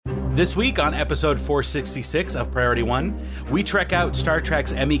This week on episode 466 of Priority One, we trek out Star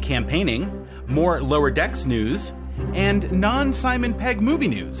Trek's Emmy campaigning, more Lower Decks news, and non-Simon Pegg movie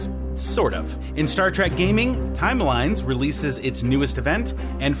news. Sort of. In Star Trek gaming, Timelines releases its newest event,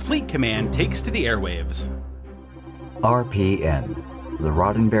 and Fleet Command takes to the airwaves. RPN, the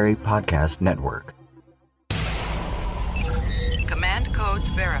Roddenberry Podcast Network. Command codes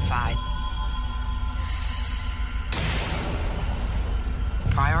verified.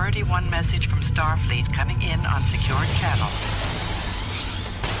 Priority One message from Starfleet coming in on secured channel.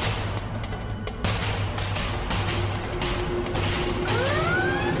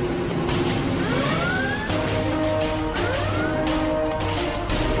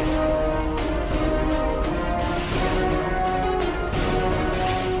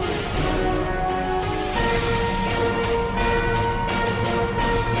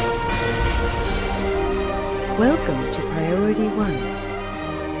 Welcome to Priority One.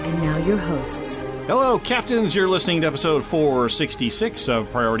 And now your hosts. Hello, Captains. You're listening to episode 466 of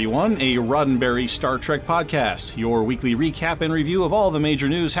Priority One, a Roddenberry Star Trek podcast, your weekly recap and review of all the major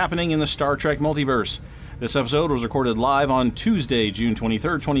news happening in the Star Trek multiverse. This episode was recorded live on Tuesday, June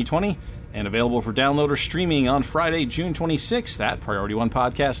 23rd, 2020, and available for download or streaming on Friday, June 26th at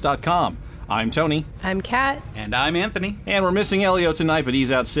PriorityOnePodcast.com. I'm Tony. I'm Kat. And I'm Anthony. And we're missing Elio tonight, but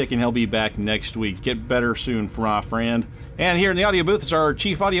he's out sick and he'll be back next week. Get better soon, friend. And here in the audio booth is our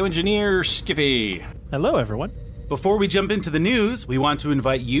chief audio engineer, Skiffy. Hello, everyone. Before we jump into the news, we want to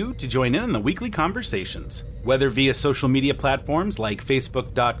invite you to join in on the weekly conversations, whether via social media platforms like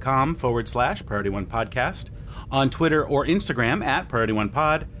Facebook.com/Priority One Podcast, on Twitter or Instagram at Priority One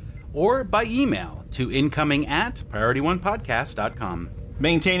Pod, or by email to incoming@PriorityOnePodcast.com.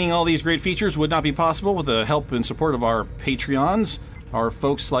 Maintaining all these great features would not be possible with the help and support of our Patreons, our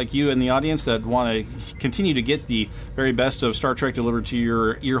folks like you in the audience that want to continue to get the very best of Star Trek delivered to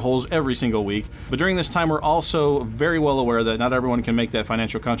your ear holes every single week. But during this time, we're also very well aware that not everyone can make that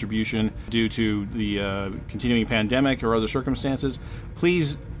financial contribution due to the continuing pandemic or other circumstances.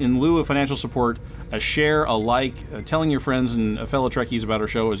 Please, in lieu of financial support, a share, a like, telling your friends and fellow Trekkies about our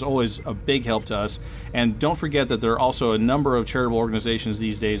show is always a big help to us. And don't forget that there are also a number of charitable organizations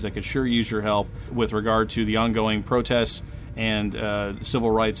these days that could sure use your help with regard to the ongoing protests and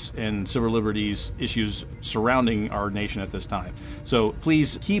civil rights and civil liberties issues surrounding our nation at this time. So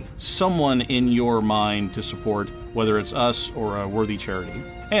please keep someone in your mind to support, whether it's us or a worthy charity.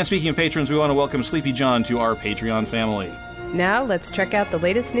 And speaking of patrons, we want to welcome Sleepy John to our Patreon family. Now let's check out the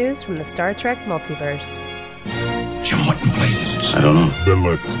latest news from the Star Trek multiverse. Jim, what in blazes? I don't know. Then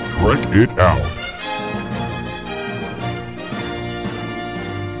let's trek it out.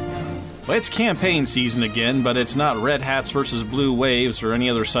 Well, it's campaign season again, but it's not Red Hats versus Blue Waves or any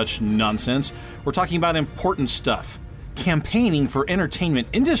other such nonsense. We're talking about important stuff. Campaigning for Entertainment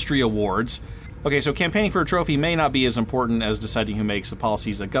Industry Awards. Okay, so campaigning for a trophy may not be as important as deciding who makes the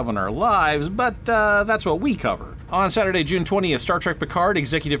policies that govern our lives, but that's what we cover. On Saturday, June 20th, Star Trek Picard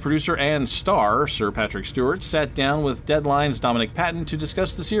executive producer and star Sir Patrick Stewart sat down with Deadline's Dominic Patton to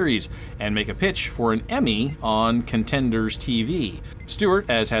discuss the series and make a pitch for an Emmy on Contenders TV. Stewart,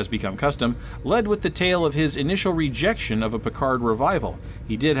 as has become custom, led with the tale of his initial rejection of a Picard revival.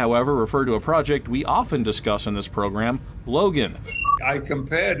 He did, however, refer to a project we often discuss in this program, Logan. I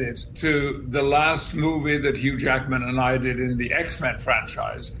compared it to the last movie that Hugh Jackman and I did in the X-Men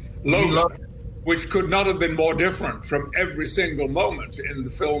franchise, Logan, which could not have been more different from every single moment in the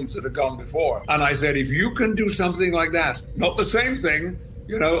films that have gone before. And I said, if you can do something like that, not the same thing,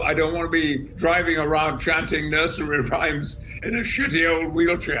 you know, I don't want to be driving around chanting nursery rhymes in a shitty old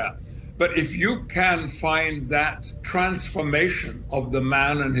wheelchair. But if you can find that transformation of the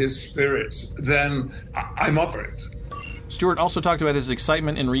man and his spirits, then I'm up for it. Stewart also talked about his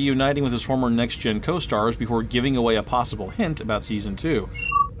excitement in reuniting with his former Next Gen co-stars before giving away a possible hint about Season 2.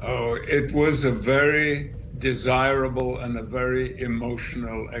 Oh, it was a very desirable and a very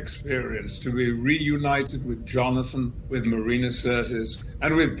emotional experience to be reunited with Jonathan, with Marina Sirtis,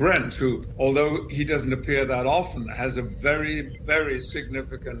 and with Brent, who, although he doesn't appear that often, has a very, very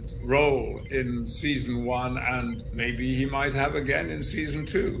significant role in Season 1, and maybe he might have again in Season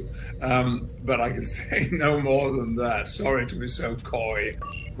 2. But I can say no more than that. Sorry to be so coy.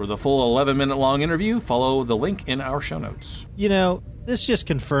 For the full 11-minute long interview, follow the link in our show notes. You know, this just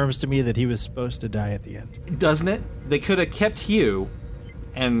confirms to me that he was supposed to die at the end. Doesn't it? They could have kept Hugh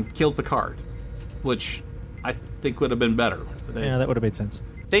and killed Picard, which I think would have been better. Yeah, that would have made sense.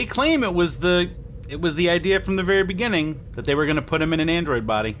 They claim it was the idea from the very beginning that they were going to put him in an android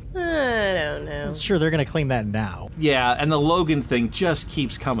body. I don't know. Sure, they're going to claim that now. Yeah, and the Logan thing just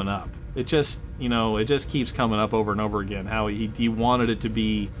keeps coming up. It just keeps coming up over and over again, how he wanted it to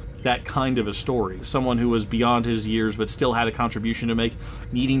be that kind of a story. Someone who was beyond his years but still had a contribution to make,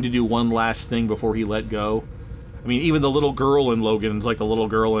 needing to do one last thing before he let go. I mean, even the little girl in Logan is like the little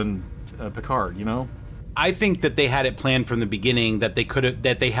girl in Picard, you know? I think that they had it planned from the beginning that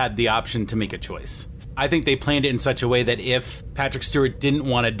they had the option to make a choice. I think they planned it in such a way that if Patrick Stewart didn't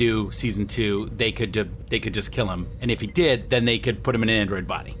want to do season 2, they could just kill him. And if he did, then they could put him in an android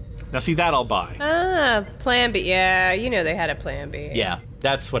body. Now, see, that I'll buy. Plan B. Yeah, they had a plan B. Yeah,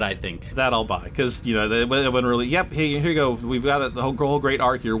 that's what I think. That I'll buy. Because, they wouldn't really, yep, here you go. We've got the whole great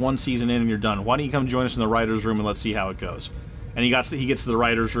arc. You're one season in and you're done. Why don't you come join us in the writer's room and let's see how it goes. And he gets to the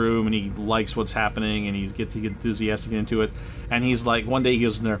writer's room and he likes what's happening and he gets enthusiastic into it. And he's like, one day he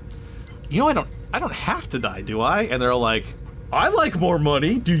goes in there, I don't have to die, do I? And they're like, I like more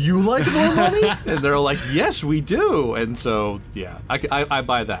money. Do you like more money? And they're like, yes, we do. And so, yeah, I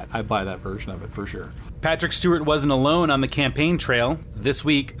buy that. I buy that version of it for sure. Patrick Stewart wasn't alone on the campaign trail. This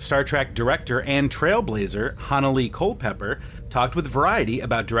week, Star Trek director and trailblazer Hannalee Culpepper talked with Variety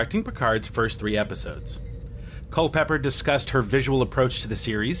about directing Picard's first 3 episodes. Culpepper discussed her visual approach to the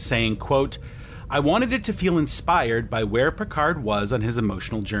series, saying, quote, I wanted it to feel inspired by where Picard was on his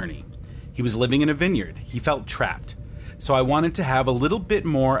emotional journey. He was living in a vineyard. He felt trapped. So I wanted to have a little bit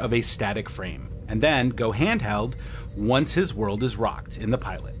more of a static frame, and then go handheld once his world is rocked in the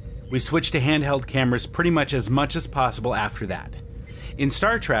pilot. We switched to handheld cameras pretty much as possible after that. In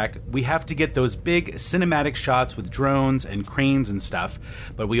Star Trek, we have to get those big cinematic shots with drones and cranes and stuff,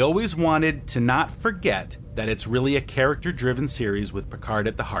 but we always wanted to not forget that it's really a character-driven series with Picard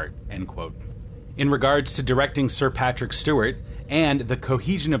at the heart, end quote. In regards to directing Sir Patrick Stewart and the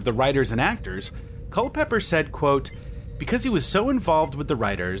cohesion of the writers and actors, Culpepper said, quote, because he was so involved with the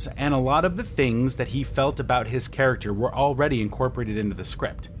writers and a lot of the things that he felt about his character were already incorporated into the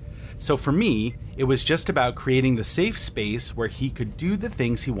script. So for me, it was just about creating the safe space where he could do the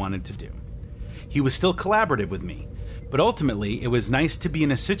things he wanted to do. He was still collaborative with me, but ultimately it was nice to be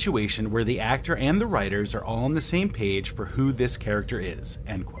in a situation where the actor and the writers are all on the same page for who this character is,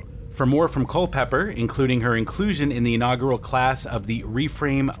 end quote. For more from Culpepper, including her inclusion in the inaugural class of the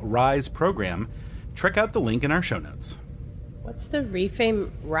Reframe Rise program, check out the link in our show notes. What's the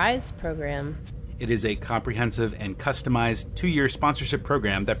Reframe Rise program? It is a comprehensive and customized 2-year sponsorship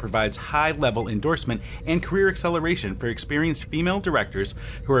program that provides high-level endorsement and career acceleration for experienced female directors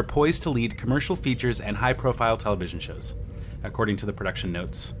who are poised to lead commercial features and high-profile television shows, according to the production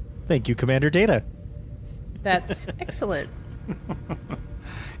notes. Thank you, Commander Data. That's excellent.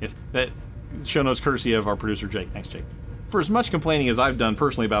 Yes, that show notes courtesy of our producer, Jake. Thanks, Jake. For as much complaining as I've done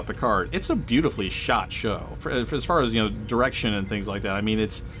personally about Picard, it's a beautifully shot show. For as far as direction and things like that, I mean,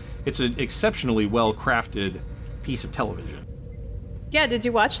 it's an exceptionally well-crafted piece of television. Yeah, did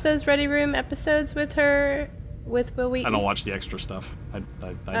you watch those Ready Room episodes with Will Wheaton? I don't watch the extra stuff.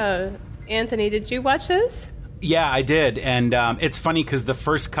 Anthony, did you watch those? Yeah, I did, and it's funny because the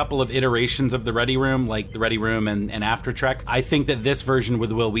first couple of iterations of the Ready Room, like the Ready Room and After Trek, I think that this version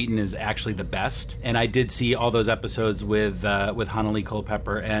with Will Wheaton is actually the best. And I did see all those episodes with Hannalee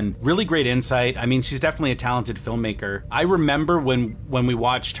Culpepper, and really great insight. I mean, she's definitely a talented filmmaker. I remember when we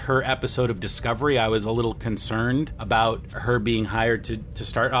watched her episode of Discovery, I was a little concerned about her being hired to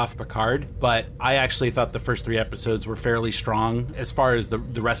start off Picard, but I actually thought the first 3 episodes were fairly strong. As far as the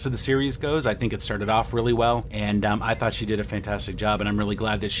rest of the series goes, I think it started off really well. And I thought she did a fantastic job, and I'm really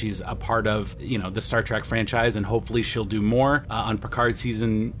glad that she's a part of, the Star Trek franchise, and hopefully she'll do more on Picard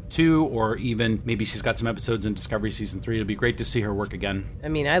Season 2, or even maybe she's got some episodes in Discovery Season 3. It'll be great to see her work again. I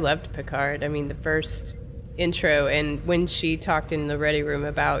mean, I loved Picard. I mean, the first intro, and when she talked in the Ready Room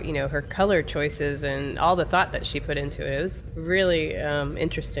about, her color choices and all the thought that she put into it, it was really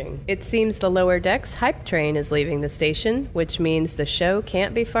interesting. It seems the Lower Decks hype train is leaving the station, which means the show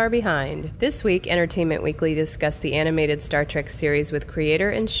can't be far behind. This week, Entertainment Weekly discussed the animated Star Trek series with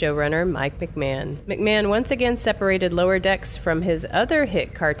creator and showrunner Mike McMahan. McMahan once again separated Lower Decks from his other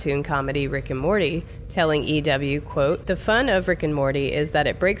hit cartoon comedy, Rick and Morty, telling EW, quote, the fun of Rick and Morty is that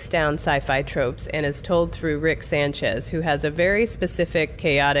it breaks down sci-fi tropes and is told through Rick Sanchez, who has a very specific,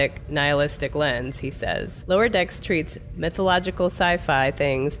 chaotic, nihilistic lens, he says. Lower Decks treats mythological sci-fi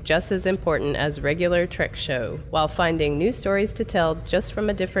things just as important as regular Trek show, while finding new stories to tell just from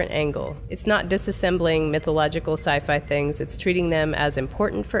a different angle. It's not disassembling mythological sci-fi things, it's treating them as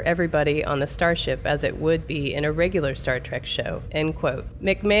important for everybody on the starship as it would be in a regular Star Trek show, end quote.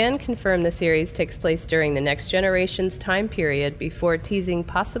 McMahon confirmed the series takes place place during the Next Generation's time period before teasing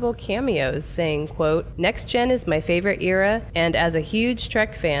possible cameos, saying, quote, "Next Gen is my favorite era, and as a huge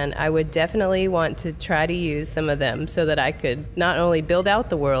Trek fan, I would definitely want to try to use some of them so that I could not only build out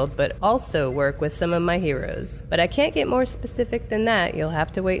the world, but also work with some of my heroes. But I can't get more specific than that. You'll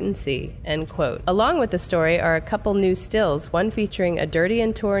have to wait and see," end quote. Along with the story are a couple new stills, one featuring a dirty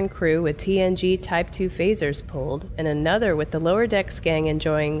and torn crew with TNG Type 2 phasers pulled, and another with the Lower Decks gang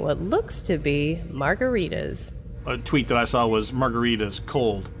enjoying what looks to be margaritas. A tweet that I saw was margaritas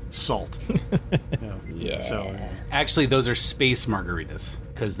cold salt. Yeah. So, Actually, those are space margaritas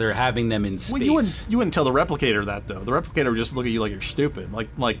because they're having them in space. well, you wouldn't tell the replicator that though. The replicator would just look at you like you're stupid.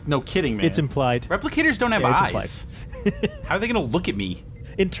 Like no kidding, man. It's implied. Replicators don't have it's eyes. How are they going to look at me?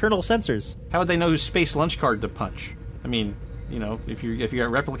 Internal sensors. How would they know whose space lunch card to punch? I mean, if you got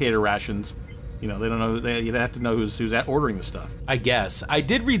replicator rations, they don't know. You'd have to know who's ordering the stuff. I guess I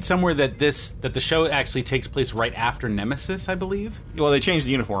did read somewhere that the show actually takes place right after Nemesis, I believe. Well, they changed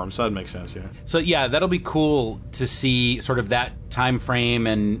the uniform, so that makes sense. Yeah. So yeah, that'll be cool to see sort of that time frame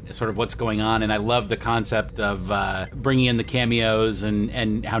and sort of what's going on. And I love the concept of bringing in the cameos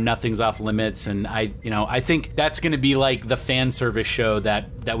and how nothing's off limits. And I think that's going to be like the fan service show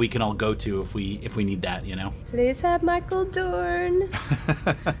that we can all go to if we need that. Please have Michael Dorn.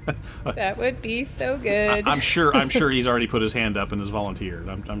 That would be so good. I'm sure he's already put his hand up and has volunteered.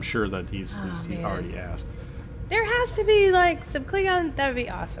 I'm sure that he's already asked. There has to be like some Klingon. That would be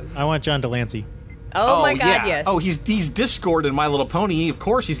awesome. I want John Delancey. Oh my God, yeah. yes. Oh, he's Discord in My Little Pony. Of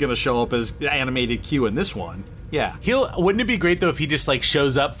course he's going to show up as animated Q in this one. Yeah. Wouldn't it be great though if he just like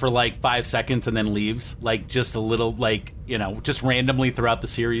shows up for like 5 seconds and then leaves, like just a little, like just randomly throughout the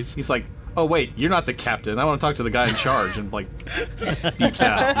series? He's like, "Oh wait, you're not the captain. I want to talk to the guy in charge," and like beeps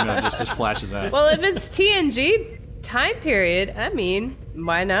out, just flashes out. Well, if it's TNG time period, I mean,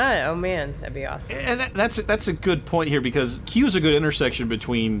 why not? Oh man, that'd be awesome. And that's a good point here, because Q is a good intersection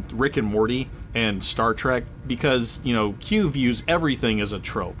between Rick and Morty and Star Trek, because Q views everything as a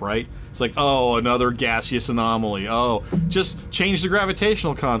trope, right? It's like, oh, another gaseous anomaly. Oh, just change the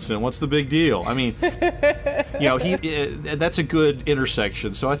gravitational constant. What's the big deal? I mean, that's a good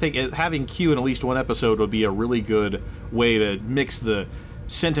intersection. So I think having Q in at least one episode would be a really good way to mix the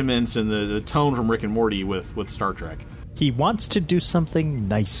sentiments and the tone from Rick and Morty with Star Trek. He wants to do something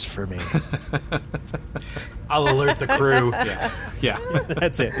nice for me. I'll alert the crew. Yeah.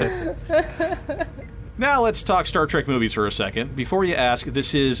 That's it. Now let's talk Star Trek movies for a second. Before you ask,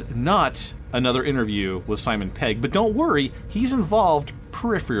 this is not another interview with Simon Pegg, but don't worry, he's involved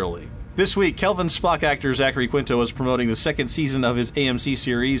peripherally. This week, Kelvin Spock actor Zachary Quinto was promoting the second season of his AMC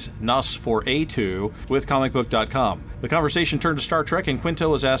series, NOS for A2, with comicbook.com. The conversation turned to Star Trek, and Quinto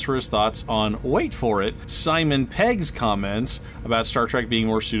was asked for his thoughts on, wait for it, Simon Pegg's comments about Star Trek being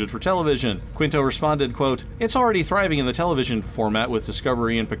more suited for television. Quinto responded, quote, "It's already thriving in the television format with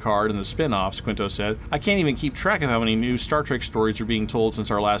Discovery and Picard and the spin-offs," Quinto said. "I can't even keep track of how many new Star Trek stories are being told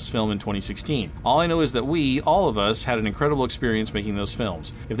since our last film in 2016. All I know is that we, all of us, had an incredible experience making those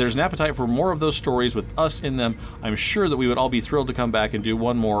films. If there's an appetite for more of those stories with us in them, I'm sure that we would all be thrilled to come back and do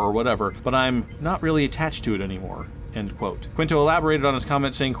one more or whatever, but I'm not really attached to it anymore." End quote. Quinto elaborated on his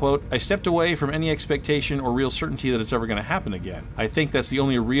comment saying, quote, "I stepped away from any expectation or real certainty that it's ever going to happen again. I think that's the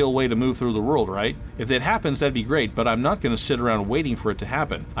only real way to move through the world, right? If that happens, that'd be great, but I'm not going to sit around waiting for it to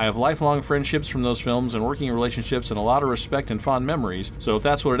happen. I have lifelong friendships from those films and working relationships and a lot of respect and fond memories, so if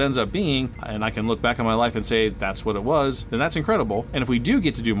that's what it ends up being, and I can look back on my life and say that's what it was, then that's incredible, and if we do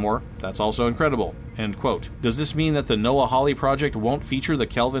get to do more, that's also incredible." End quote. Does this mean that the Noah Hawley project won't feature the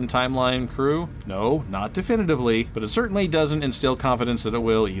Kelvin timeline crew? No, not definitively, but it certainly doesn't instill confidence that it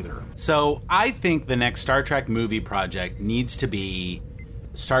will either. So I think the next Star Trek movie project needs to be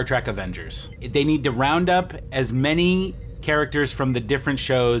Star Trek Avengers. They need to round up as many characters from the different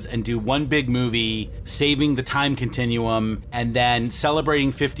shows and do one big movie, saving the time continuum, and then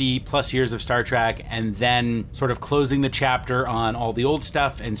celebrating 50 plus years of Star Trek, and then sort of closing the chapter on all the old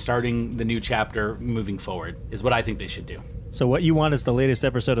stuff and starting the new chapter moving forward, is what I think they should do. So what you want is the latest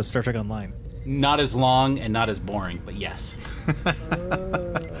episode of Star Trek Online. Not as long and not as boring, but yes.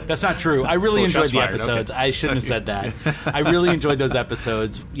 That's not true. I really enjoyed the episodes. Okay. I shouldn't have said that. I really enjoyed those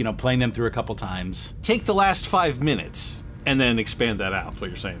episodes, playing them through a couple times. Take the last 5 minutes and then expand that out. What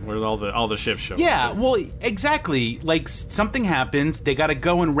you're saying, where all the ships show. Yeah, well, exactly. Like, something happens, they got to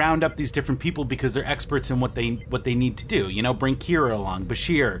go and round up these different people because they're experts in what they need to do. You know, bring Kira along,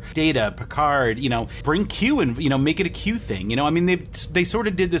 Bashir, Data, Picard. You know, bring Q and make it a Q thing. You know, I mean, they sort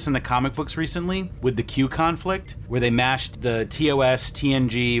of did this in the comic books recently with the Q conflict, where they mashed the TOS,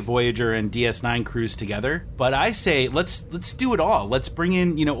 TNG, Voyager, and DS9 crews together. But I say let's do it all. Let's bring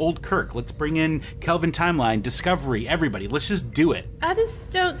in old Kirk. Let's bring in Kelvin Timeline, Discovery, everybody. Let's just do it. I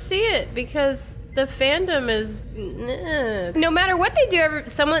just don't see it because the fandom is no matter what they do,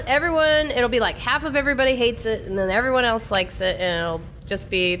 everyone it'll be like half of everybody hates it and then everyone else likes it, and it'll just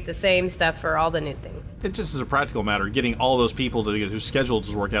be the same stuff for all the new things. It just is a practical matter, getting all those people to get whose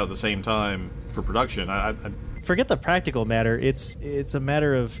schedules work out at the same time for production. I forget the practical matter. It's a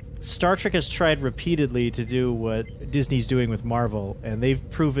matter of Star Trek has tried repeatedly to do what Disney's doing with Marvel, and they've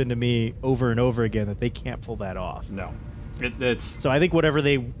proven to me over and over again that they can't pull that off. No. So I think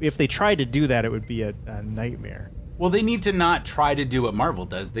if they tried to do that, it would be a nightmare. Well, they need to not try to do what Marvel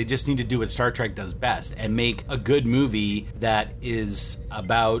does. They just need to do what Star Trek does best and make a good movie that is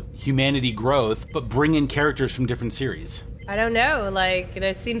about humanity growth, but bring in characters from different series. I don't know. Like,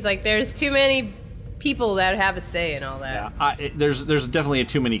 it seems like there's too many people that have a say in all that. Yeah, there's definitely a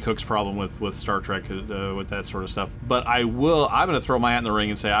too many cooks problem with Star Trek with that sort of stuff. But I'm going to throw my hat in the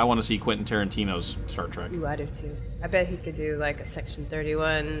ring and say I want to see Quentin Tarantino's Star Trek. Ooh, I do too. I bet he could do like a Section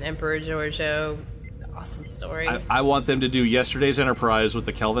 31 Emperor Giorgio awesome story. I want them to do Yesterday's Enterprise with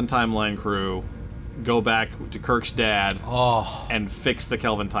the Kelvin Timeline crew, go back to Kirk's dad, and fix the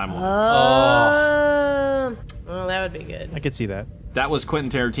Kelvin Timeline. Well, that would be good. I could see that. That was Quentin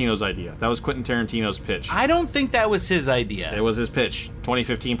Tarantino's idea. That was Quentin Tarantino's pitch. I don't think that was his idea. It was his pitch.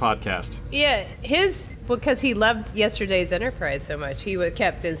 2015 podcast. Yeah, because he loved Yesterday's Enterprise so much, he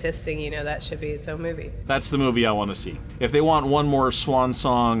kept insisting, that should be its own movie. That's the movie I want to see. If they want one more swan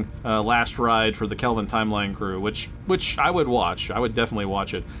song, last ride for the Kelvin Timeline crew, which I would watch. I would definitely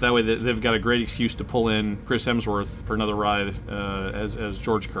watch it. That way they've got a great excuse to pull in Chris Hemsworth for another ride as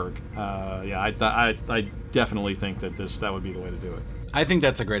George Kirk. I definitely think that would be the way to do it. I think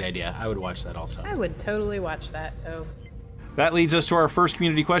that's a great idea. I would watch that also. I would totally watch that. Oh. That leads us to our first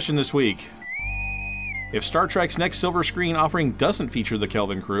community question this week. If Star Trek's next silver screen offering doesn't feature the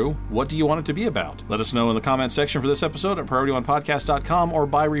Kelvin crew, what do you want it to be about? Let us know in the comments section for this episode at PriorityOnePodcast.com or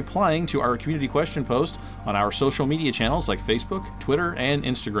by replying to our community question post on our social media channels like Facebook, Twitter, and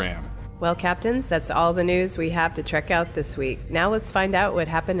Instagram. Well, Captains, that's all the news we have to Trek out this week. Now let's find out what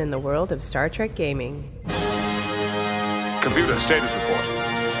happened in the world of Star Trek gaming. Computer status report.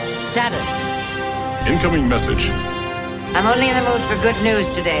 Status. Incoming message. I'm only in the mood for good news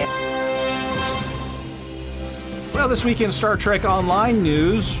today. Well, this week in Star Trek Online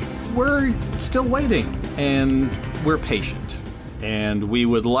news, we're still waiting, and we're patient. And we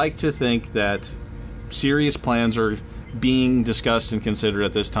would like to think that serious plans are being discussed and considered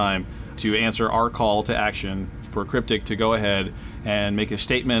at this time to answer our call to action for Cryptic to go ahead and make a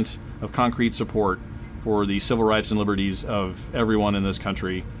statement of concrete support for the civil rights and liberties of everyone in this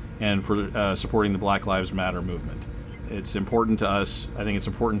country and for supporting the Black Lives Matter movement. It's important to us. I think it's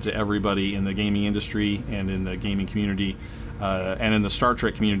important to everybody in the gaming industry and in the gaming community and in the Star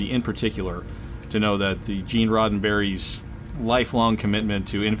Trek community in particular to know that the Gene Roddenberry's lifelong commitment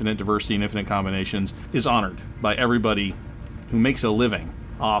to infinite diversity and infinite combinations is honored by everybody who makes a living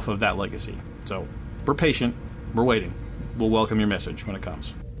off of that legacy. So we're patient. We're waiting. We'll welcome your message when it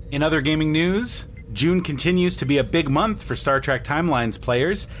comes. In other gaming news, June continues to be a big month for Star Trek Timelines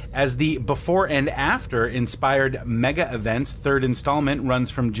players as the Before and After inspired Mega Events third installment runs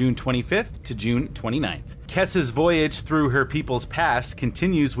from June 25th to June 29th. Kess's voyage through her people's past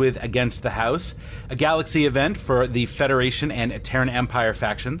continues with Against the House, a galaxy event for the Federation and Terran Empire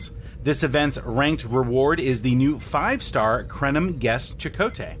factions. This event's ranked reward is the new 5-star Krenim Guest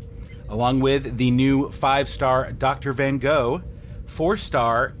Chakotay, along with the new 5-star Dr. Van Gogh,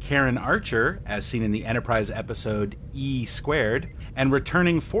 4-star Karen Archer, as seen in the Enterprise episode E², and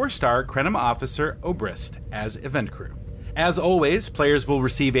returning 4-star Krenim Officer Obrist as event crew. As always, players will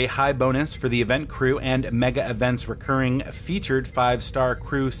receive a high bonus for the event crew and Mega Events recurring featured 5-star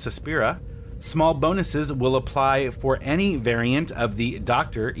crew Suspira. Small bonuses will apply for any variant of the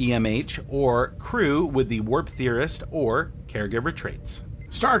Doctor EMH or crew with the Warp Theorist or Caregiver traits.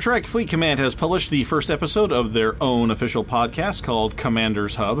 Star Trek Fleet Command has published the first episode of their own official podcast called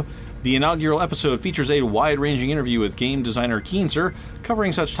Commander's Hub. The inaugural episode features a wide-ranging interview with game designer Keenser,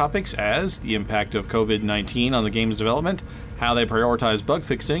 covering such topics as the impact of COVID-19 on the game's development, how they prioritize bug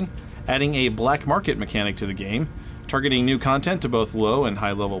fixing, adding a black market mechanic to the game, targeting new content to both low and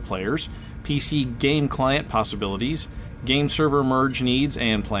high-level players, PC game client possibilities, game server merge needs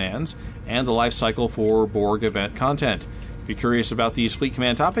and plans, and the life cycle for Borg event content. If you're curious about these Fleet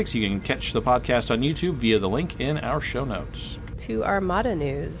Command topics, you can catch the podcast on YouTube via the link in our show notes. To Armada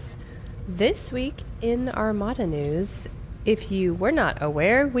News. This week in Armada News, if you were not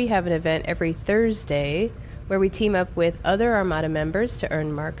aware, we have an event every Thursday where we team up with other Armada members to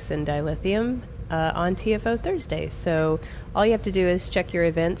earn marks in dilithium on TFO Thursday. So all you have to do is check your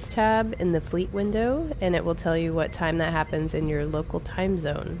events tab in the fleet window, and it will tell you what time that happens in your local time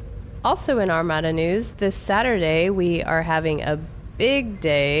zone. Also in Armada News, this Saturday we are having a big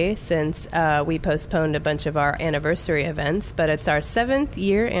day since we postponed a bunch of our anniversary events, but it's our 7th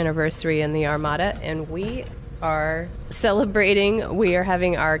year anniversary in the Armada, and we are celebrating. We are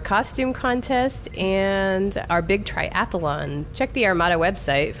having our costume contest and our big triathlon. Check the Armada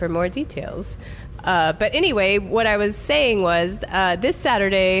website for more details. But anyway, what I was saying was this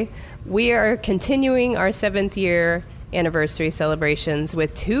Saturday we are continuing our 7th year anniversary celebrations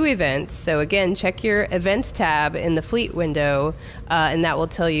with 2 events. So again, check your events tab in the fleet window, and that will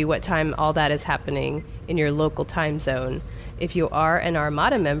tell you what time all that is happening in your local time zone. If you are an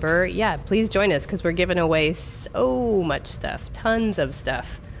Armada member, please join us, because we're giving away so much stuff, tons of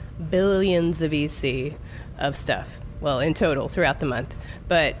stuff, billions of EC of stuff. Well, in total throughout the month.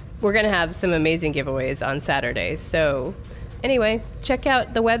 But we're going to have some amazing giveaways on Saturday. So anyway, check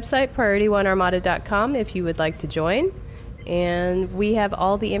out the website, PriorityOneArmada.com, if you would like to join. And we have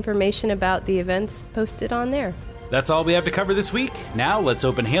all the information about the events posted on there. That's all we have to cover this week. Now let's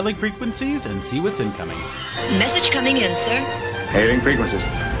open hailing frequencies and see what's incoming. Message coming in, sir. Hailing frequencies.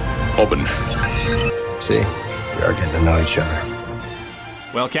 Open. See, we are getting to know each other.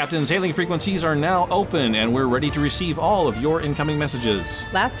 Well, Captain's hailing frequencies are now open, and we're ready to receive all of your incoming messages.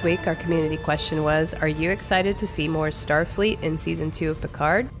 Last week, our community question was, are you excited to see more Starfleet in Season 2 of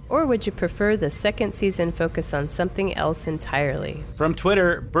Picard? Or would you prefer the second season focus on something else entirely? From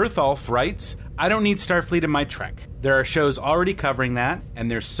Twitter, Bertholf writes, I don't need Starfleet in my Trek. There are shows already covering that,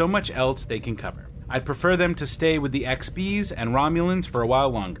 and there's so much else they can cover. I'd prefer them to stay with the XBs and Romulans for a while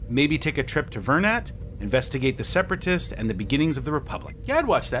longer. Maybe take a trip to Vernat, investigate the Separatists and the beginnings of the Republic. Yeah, I'd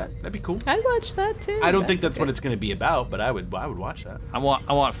watch that. That'd be cool. I'd watch that too. I don't think that's what it's going to be about, but I would watch that. I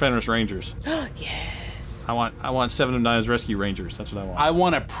want Fenris Rangers. Yes. I want Seven of Nine's Rescue Rangers. That's what I want. I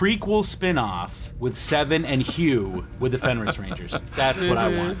want a prequel spin-off with Seven and Hugh with the Fenris Rangers. That's what I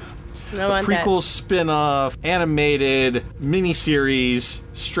want. I want prequel spin-off, animated, miniseries,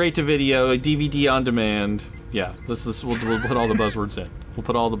 straight to video, DVD on demand. Yeah, we'll put all the buzzwords in. We'll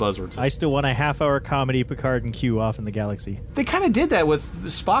put all the buzzwords in. I still want a half-hour comedy Picard and Q off in the galaxy. They kind of did that with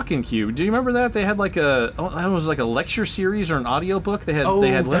Spock and Q. Do you remember that? They had like a lecture series or an audiobook. They had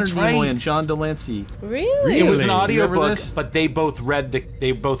Leonard Nimoy and John Delancey. Really? It was an audiobook, but they both read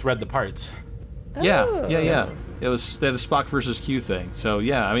the parts. Yeah. They had a Spock versus Q thing. So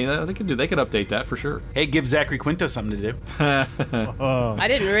yeah, I mean they could update that for sure. Hey, give Zachary Quinto something to do. I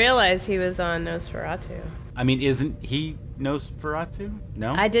didn't realize he was on Nosferatu. I mean, isn't he Nosferatu?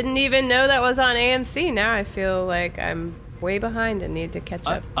 No? I didn't even know that was on AMC. Now I feel like I'm way behind and need to catch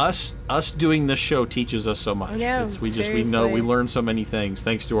up. Us doing this show teaches us so much. I know, we learn so many things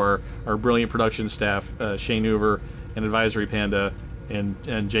thanks to our brilliant production staff, Shane Hoover and Advisory Panda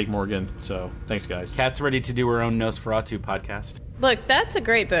and Jake Morgan. So thanks, guys. Kat's ready to do her own Nosferatu podcast. Look, that's a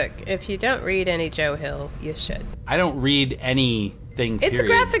great book. If you don't read any Joe Hill, you should. I don't read anything. It's a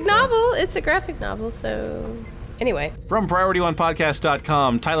graphic novel. It's a graphic novel, so anyway. From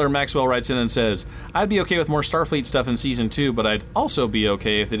PriorityOnePodcast.com, Tyler Maxwell writes in and says, I'd be okay with more Starfleet stuff in Season 2, but I'd also be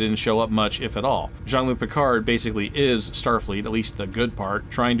okay if they didn't show up much, if at all. Jean-Luc Picard basically is Starfleet, at least the good part,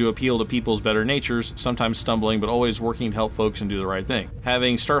 trying to appeal to people's better natures, sometimes stumbling, but always working to help folks and do the right thing.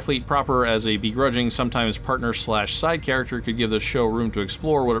 Having Starfleet proper as a begrudging, sometimes partner/side character could give the show room to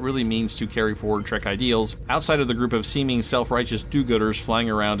explore what it really means to carry forward Trek ideals, outside of the group of seeming self-righteous do-gooders flying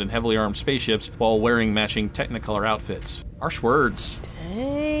around in heavily armed spaceships while wearing matching Technicolor outfits. Harsh words.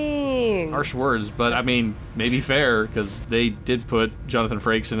 Dang. Harsh words, but I mean, maybe fair, because they did put Jonathan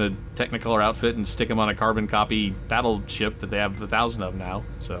Frakes in a Technicolor outfit and stick him on a carbon copy battleship that they have 1,000 of now.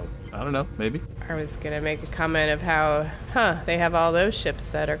 So, I don't know, maybe. I was going to make a comment of how, they have all those ships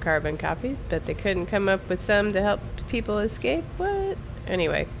that are carbon copies, but they couldn't come up with some to help people escape? What?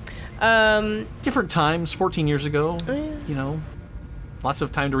 Anyway. Different times, 14 years ago, yeah. Lots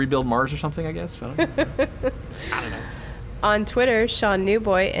of time to rebuild Mars or something, I guess. I don't know. On Twitter, Sean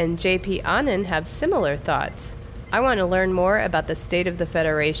Newboy and JP Anand have similar thoughts. I want to learn more about the state of the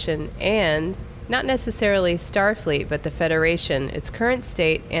Federation and, not necessarily Starfleet, but the Federation, its current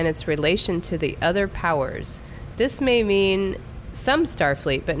state, and its relation to the other powers. This may mean some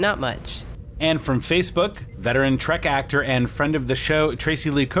Starfleet, but not much. And from Facebook, veteran Trek actor and friend of the show, Tracy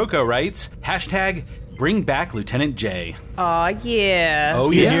Lee Coco writes, hashtag bring back Lieutenant J. Aw, yeah.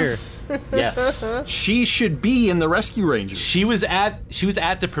 Oh, yes. Yes. She should be in the Rescue Rangers. She was at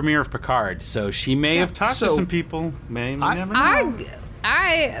the premiere of Picard, so she may have talked to some people. May never know.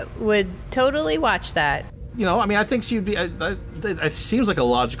 I would totally watch that. You know, I mean, I think she'd be... it seems like a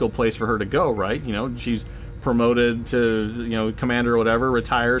logical place for her to go, right? You know, she's promoted to, you know, commander or whatever,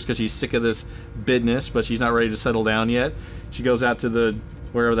 retires because she's sick of this business, but she's not ready to settle down yet. She goes out to the...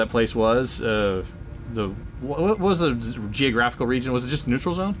 wherever that place was. What was the geographical region? Was it just the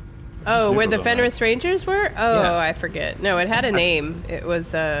neutral zone? Oh, where the Fenris Rangers were? Oh, Yeah. I forget. No, it had a name. It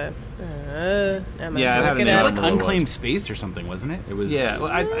was it had a name. It was like unclaimed space or something, wasn't it? It was. Yeah, well,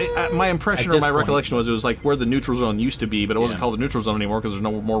 I my impression or my recollection was it was like where the neutral zone used to be, but it wasn't called the neutral zone anymore because there's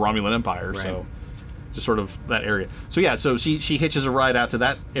no more Romulan Empire, so just sort of that area. So yeah, so she hitches a ride out to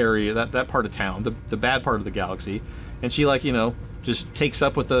that area, that part of town, the bad part of the galaxy, and she just takes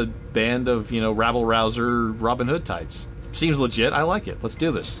up with a band of rabble-rouser Robin Hood types. Seems legit. I like it. Let's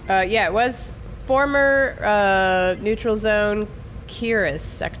do this. Yeah, it was former neutral zone Kiris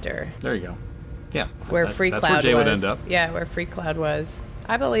sector. There you go. Yeah. Where Free that's Cloud where Jay was. would end up. Yeah, where Free Cloud was.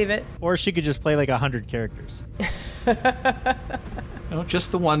 I believe it. Or she could just play like 100 characters. No,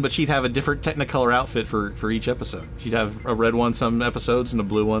 just the one, but she'd have a different Technicolor outfit for each episode. She'd have a red one some episodes, and a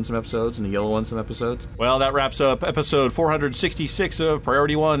blue one some episodes, and a yellow one some episodes. Well, that wraps up episode 466 of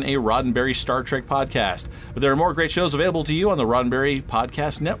Priority One, a Roddenberry Star Trek podcast. But there are more great shows available to you on the Roddenberry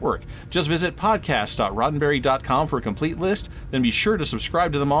Podcast Network. Just visit podcast.roddenberry.com for a complete list, then be sure to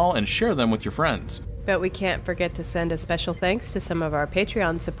subscribe to them all and share them with your friends. But we can't forget to send a special thanks to some of our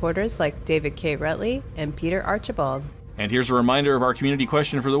Patreon supporters like David K. Rutley and Peter Archibald. And here's a reminder of our community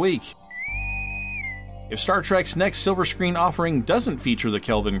question for the week. If Star Trek's next silver screen offering doesn't feature the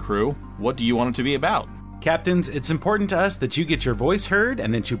Kelvin crew, what do you want it to be about? Captains, it's important to us that you get your voice heard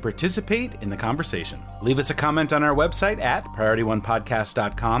and that you participate in the conversation. Leave us a comment on our website at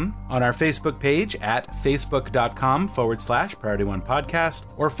PriorityOnePodcast.com, on our Facebook page at Facebook.com/PriorityOnePodcast,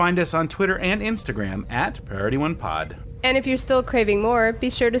 or find us on Twitter and Instagram at PriorityOnePod. And if you're still craving more, be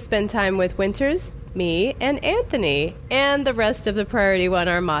sure to spend time with Winters, me, and Anthony, and the rest of the Priority One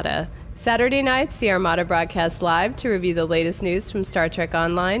Armada. Saturday nights, the Armada broadcasts live to review the latest news from Star Trek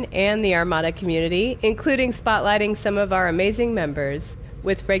Online and the Armada community, including spotlighting some of our amazing members.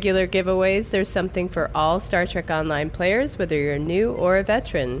 With regular giveaways, there's something for all Star Trek Online players, whether you're new or a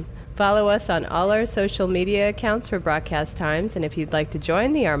veteran. Follow us on all our social media accounts for broadcast times, and if you'd like to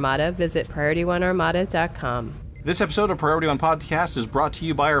join the Armada, visit PriorityOneArmada.com. This episode of Priority One Podcast is brought to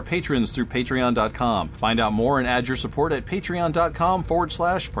you by our patrons through Patreon.com. Find out more and add your support at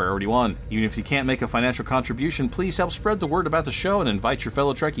Patreon.com/Priority One. Even if you can't make a financial contribution, please help spread the word about the show and invite your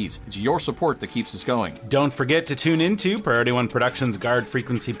fellow Trekkies. It's your support that keeps us going. Don't forget to tune into Priority One Productions' Guard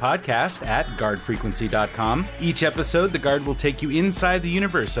Frequency podcast at guardfrequency.com. Each episode, the Guard will take you inside the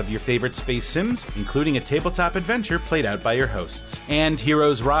universe of your favorite space sims, including a tabletop adventure played out by your hosts. And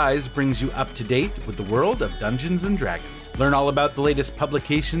Heroes Rise brings you up to date with the world of Dungeons & Dragons. Learn all about the latest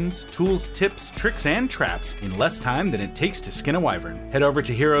publications, tools, tips, tricks, and traps in less time than it takes to skin a wyvern. Head over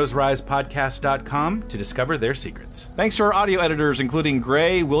to heroesrisepodcast.com to discover their secrets. Thanks to our audio editors, including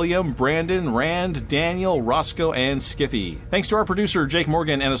Gray, William, Brandon, Rand, Daniel, Roscoe, and Skiffy. Thanks to our producer, Jake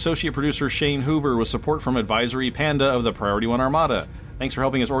Morgan, and associate producer, Shane Hoover, with support from Advisory Panda of the Priority One Armada. Thanks for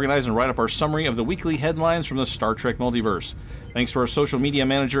helping us organize and write up our summary of the weekly headlines from the Star Trek multiverse. Thanks to our social media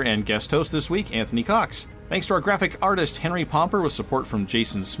manager and guest host this week, Anthony Cox. Thanks to our graphic artist, Henry Pomper, with support from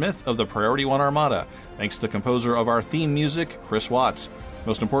Jason Smith of the Priority One Armada. Thanks to the composer of our theme music, Chris Watts.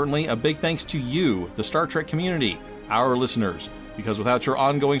 Most importantly, a big thanks to you, the Star Trek community, our listeners, because without your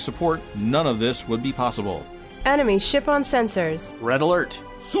ongoing support, none of this would be possible. Enemy ship on sensors. Red alert.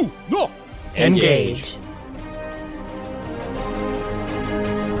 Su no. Engage.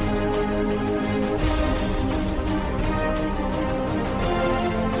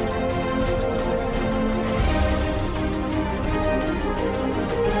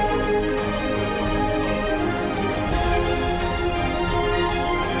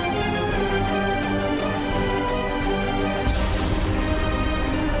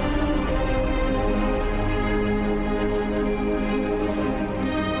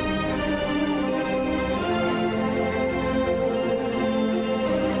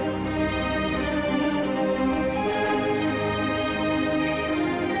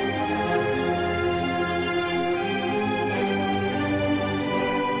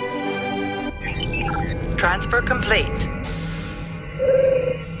 Transfer complete.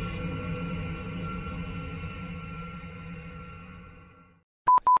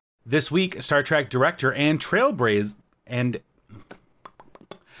 This week, Star Trek director and trailblazer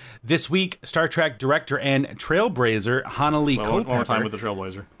Hanali Culpepper. One more time with the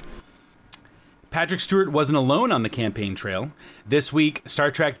Trailblazer. Patrick Stewart wasn't alone on the campaign trail. This week,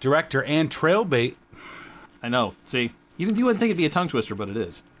 Star Trek director and trailblazer. I know. See, you wouldn't think it'd be a tongue twister, but it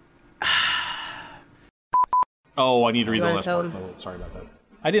is. Oh, I need to read the last part. Oh, sorry about that.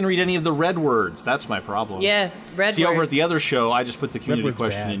 I didn't read any of the red words. That's my problem. Yeah, red words. See, over at the other show, I just put the community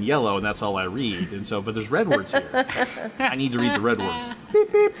question bad. in yellow, and that's all I read. And so, but there's red words here. I need to read the red words.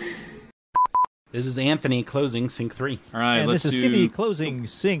 Beep, beep. This is Anthony closing Sync 3. All right, And let's this is do... Skiffy closing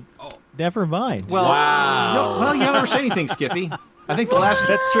Sync. Oh. Never mind. Well, wow. Well, you never say anything, Skiffy. I think the last...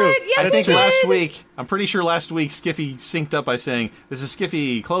 That's true. Yes, I think you last did. week, I'm pretty sure last week, Skiffy synced up by saying, this is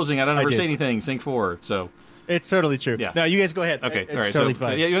Skiffy closing. I don't ever did. say anything. Sync 4. So... It's totally true. Yeah. No, you guys go ahead. Okay, It's all right. totally so,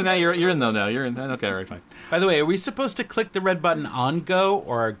 fine. Yeah, now you're in, though, now. You're in. Okay, all right, fine. By the way, are we supposed to click the red button on go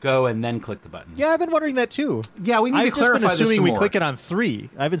or go and then click the button? Yeah, I've been wondering that too. Yeah, we need to clarify I've just been assuming this some we more. click it on 3.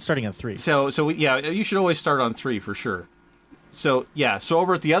 I've been starting on 3. So you should always start on 3 for sure. So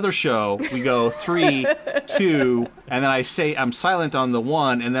over at the other show, we go 3, 2, and then I say I'm silent on the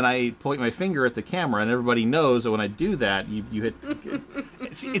 1, and then I point my finger at the camera, and everybody knows that when I do that, you hit.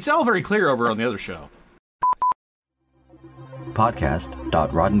 It's all very clear over on the other show.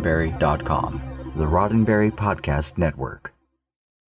 Podcast.roddenberry.com, the Roddenberry Podcast Network.